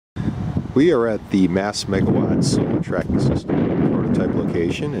We are at the Mass Megawatts solar tracking system prototype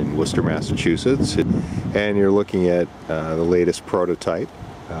location in Worcester, Massachusetts, and you're looking at the latest prototype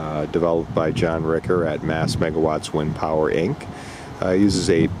developed by John Ricker at Mass Megawatts Wind Power Inc. It uses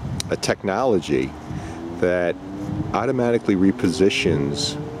a technology that automatically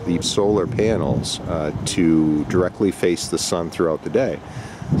repositions the solar panels to directly face the sun throughout the day.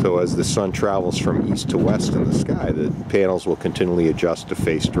 So as the sun travels from east to west in the sky, the panels will continually adjust to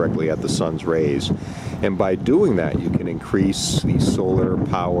face directly at the sun's rays. And by doing that, you can increase the solar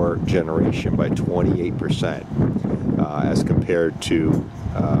power generation by 28% as compared to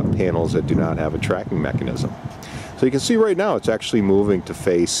panels that do not have a tracking mechanism. So you can see right now it's actually moving to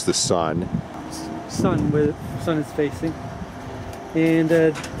face the sun. Where the sun is facing. And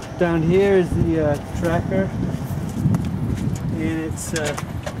down here is the tracker. And it's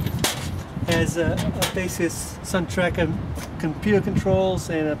has basically a sun tracker, computer controls,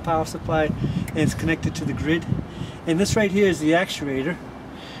 and a power supply, and it's connected to the grid. And this right here is the actuator,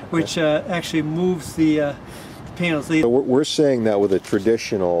 which actually moves the panels. So we're saying that with a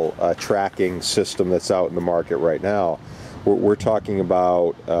traditional tracking system that's out in the market right now, we're talking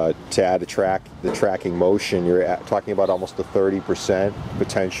about to add the tracking motion, you're talking about almost a 30%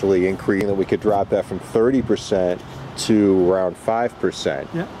 potentially increase, that we could drop that from 30% to around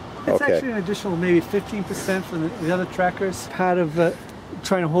 5%. Yeah. It's actually an additional maybe 15% from the other trackers. Part of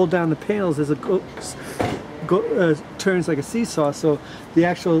trying to hold down the panels as it turns like a seesaw, so the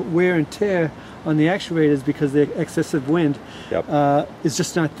actual wear and tear on the actuators, because the excessive wind is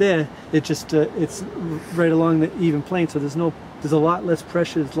just not there. It just it's right along the even plane, so there's a lot less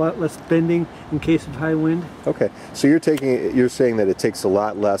pressure, there's a lot less bending in case of high wind. Okay, so you're saying that it takes a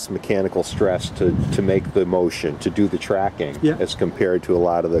lot less mechanical stress to make the motion, to do the tracking, as compared to a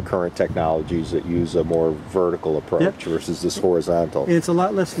lot of the current technologies that use a more vertical approach versus this horizontal. And it's a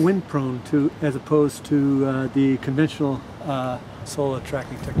lot less wind prone as opposed to the conventional solar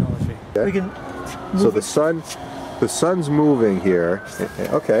tracking technology. Okay. We can so the sun's moving here.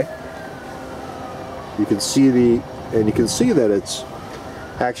 Okay. You can see that its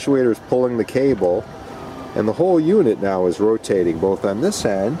actuator is pulling the cable, and the whole unit now is rotating both on this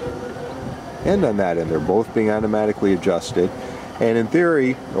end and on that end. They're both being automatically adjusted, and in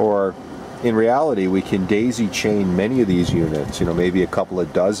theory, or in reality, we can daisy chain many of these units, maybe a couple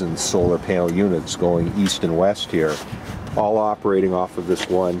of dozen solar panel units going east and west here, all operating off of this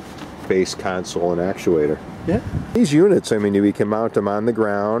one base console and actuator. Yeah. These units, I mean, we can mount them on the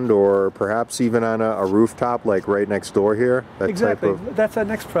ground or perhaps even on a rooftop like right next door here. Exactly. That's our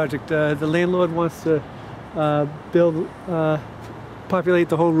next project. The landlord wants to populate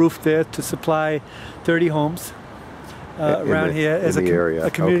the whole roof there to supply 30 homes around here as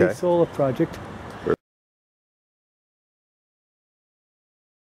a community solar project.